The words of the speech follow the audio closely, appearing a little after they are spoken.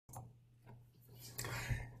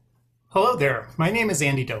Hello there, my name is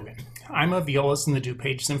Andy Dogan. I'm a violist in the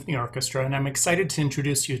DuPage Symphony Orchestra, and I'm excited to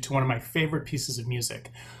introduce you to one of my favorite pieces of music,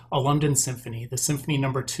 a London Symphony, the Symphony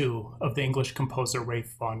No. 2 of the English composer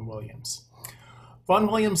Ralph Vaughan Williams. Vaughan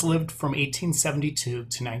Williams lived from 1872 to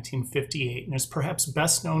 1958 and is perhaps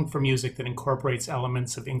best known for music that incorporates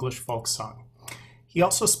elements of English folk song. He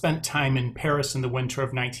also spent time in Paris in the winter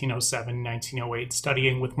of 1907-1908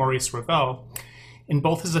 studying with Maurice Ravel. In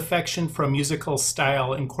both his affection for a musical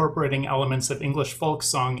style incorporating elements of English folk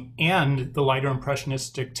song and the lighter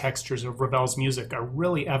impressionistic textures of Ravel's music are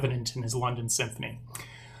really evident in his London Symphony.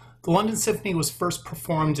 The London Symphony was first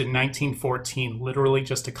performed in 1914, literally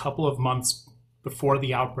just a couple of months before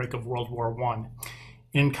the outbreak of World War I.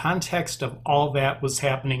 In context of all that was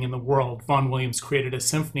happening in the world, Vaughan Williams created a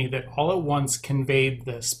symphony that all at once conveyed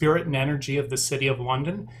the spirit and energy of the city of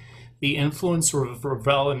London, the influence of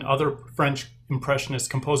Ravel and other French Impressionist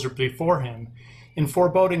composers before him, in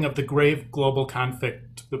foreboding of the grave global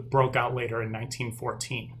conflict that broke out later in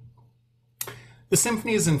 1914. The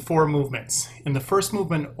symphony is in 4 movements, and the first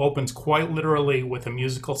movement opens quite literally with a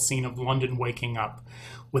musical scene of London waking up,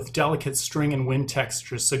 with delicate string and wind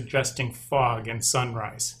textures suggesting fog and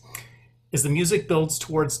sunrise. As the music builds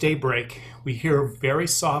towards daybreak, we hear very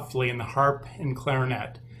softly in the harp and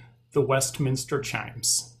clarinet the Westminster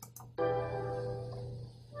chimes.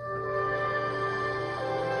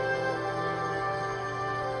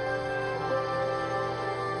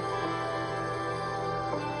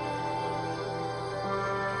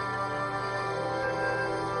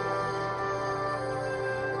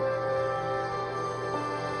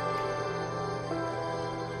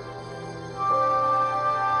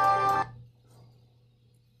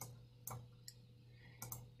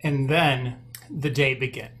 And then the day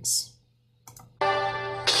begins.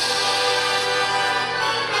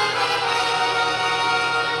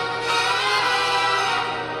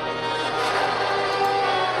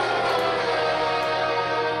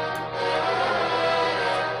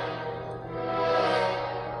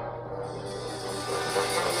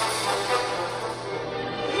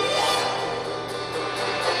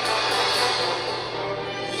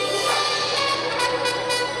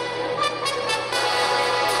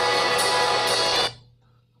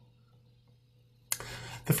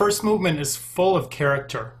 The first movement is full of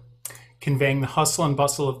character, conveying the hustle and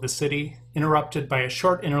bustle of the city, interrupted by a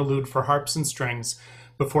short interlude for harps and strings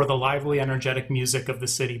before the lively, energetic music of the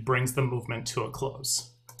city brings the movement to a close.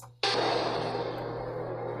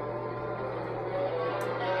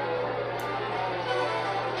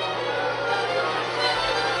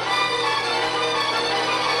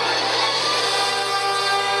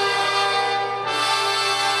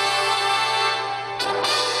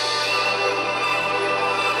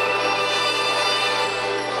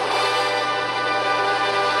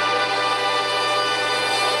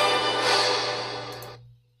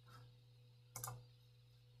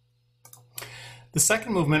 The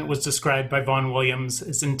second movement was described by Vaughan Williams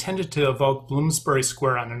as intended to evoke Bloomsbury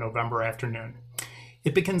Square on a November afternoon.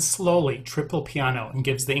 It begins slowly, triple piano, and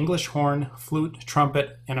gives the English horn, flute,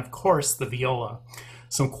 trumpet, and of course the viola,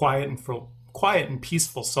 some quiet and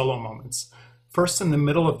peaceful solo moments, first in the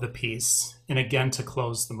middle of the piece, and again to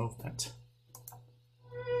close the movement.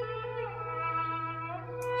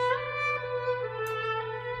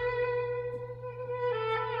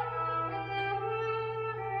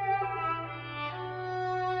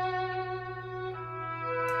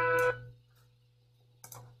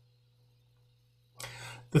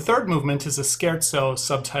 The third movement is a scherzo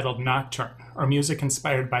subtitled Nocturne, or music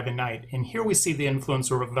inspired by the night, and here we see the influence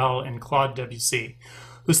of Ravel and Claude Debussy,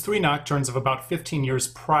 whose 3 nocturnes of about 15 years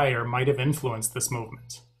prior might have influenced this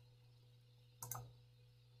movement.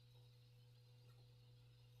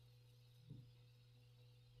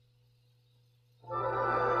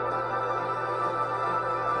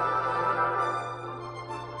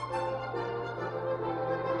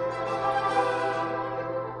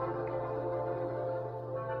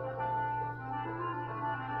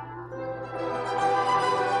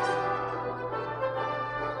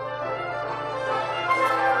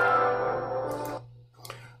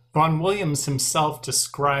 Vaughan Williams himself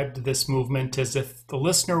described this movement as if the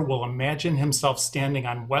listener will imagine himself standing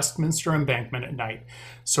on Westminster Embankment at night,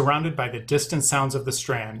 surrounded by the distant sounds of the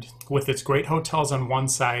Strand, with its great hotels on one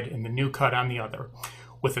side and the New Cut on the other,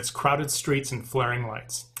 with its crowded streets and flaring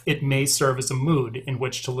lights. It may serve as a mood in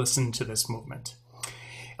which to listen to this movement.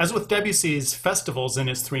 As with Debussy's festivals in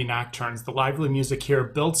his 3 nocturnes, the lively music here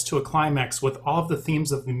builds to a climax with all of the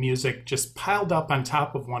themes of the music just piled up on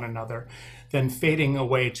top of one another, then fading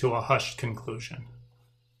away to a hushed conclusion.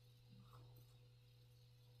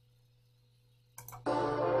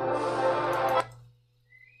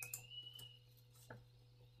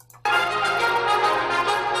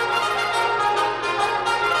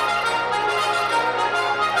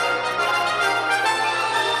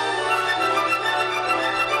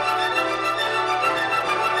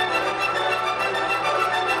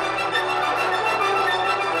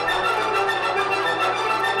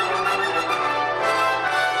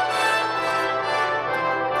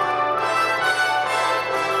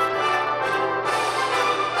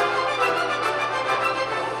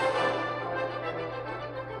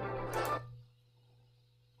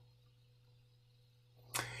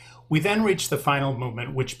 We then reach the final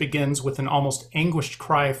movement, which begins with an almost anguished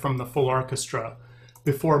cry from the full orchestra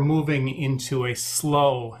before moving into a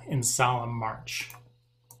slow and solemn march.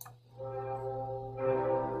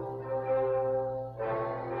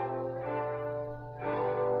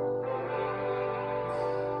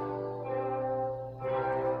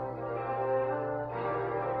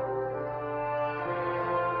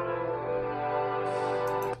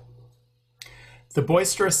 The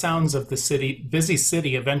boisterous sounds of the busy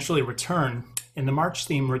city eventually return, and the march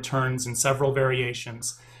theme returns in several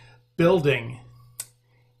variations, building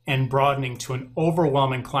and broadening to an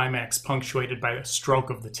overwhelming climax punctuated by a stroke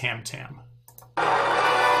of the tam-tam.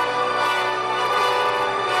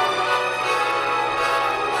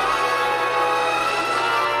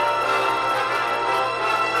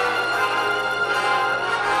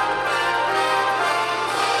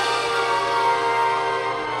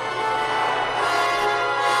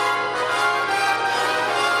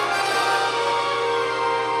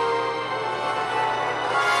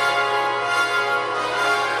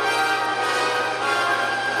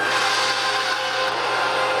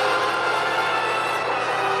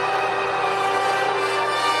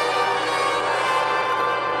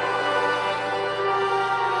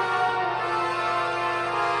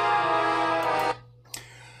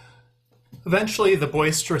 Eventually, the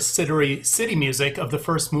boisterous city music of the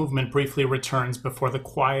first movement briefly returns before the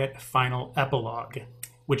quiet final epilogue,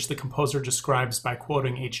 which the composer describes by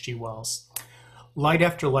quoting H.G. Wells. Light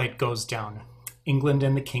after light goes down. England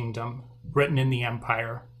and the kingdom, Britain and the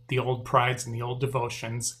empire, the old prides and the old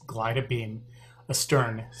devotions glide abeam,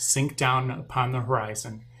 astern, sink down upon the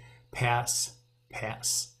horizon, pass,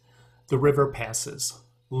 pass. The river passes,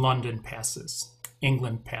 London passes,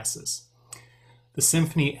 England passes. The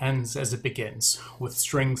symphony ends as it begins, with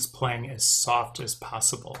strings playing as soft as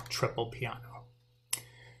possible, triple piano.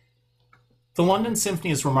 The London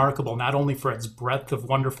Symphony is remarkable not only for its breadth of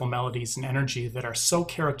wonderful melodies and energy that are so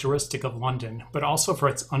characteristic of London, but also for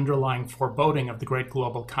its underlying foreboding of the great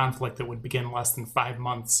global conflict that would begin less than 5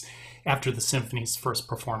 months after the symphony's first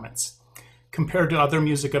performance. Compared to other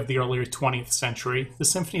music of the earlier 20th century, the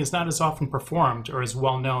symphony is not as often performed or as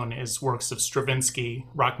well known as works of Stravinsky,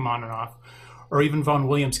 Rachmaninoff, or even Vaughan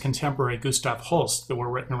Williams' contemporary Gustav Holst that were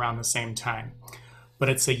written around the same time. But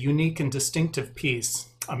it's a unique and distinctive piece,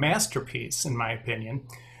 a masterpiece, in my opinion,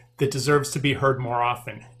 that deserves to be heard more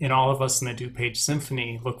often. And all of us in the DuPage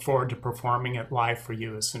Symphony look forward to performing it live for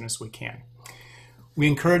you as soon as we can. We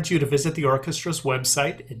encourage you to visit the orchestra's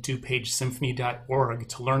website at dupagesymphony.org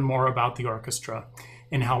to learn more about the orchestra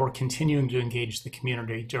and how we're continuing to engage the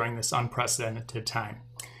community during this unprecedented time.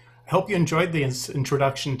 I hope you enjoyed the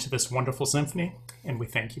introduction to this wonderful symphony, and we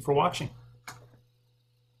thank you for watching.